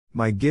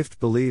My gift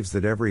believes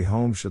that every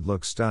home should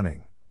look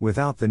stunning,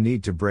 without the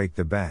need to break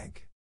the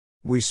bank.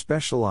 We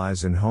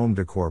specialize in home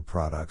decor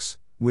products,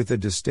 with a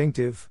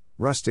distinctive,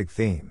 rustic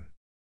theme.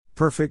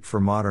 Perfect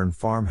for modern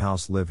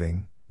farmhouse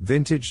living,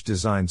 vintage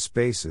design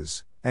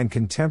spaces, and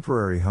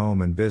contemporary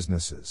home and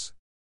businesses.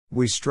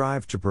 We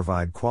strive to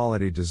provide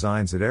quality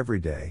designs at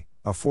everyday,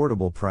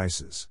 affordable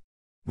prices.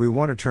 We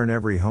want to turn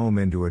every home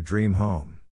into a dream home.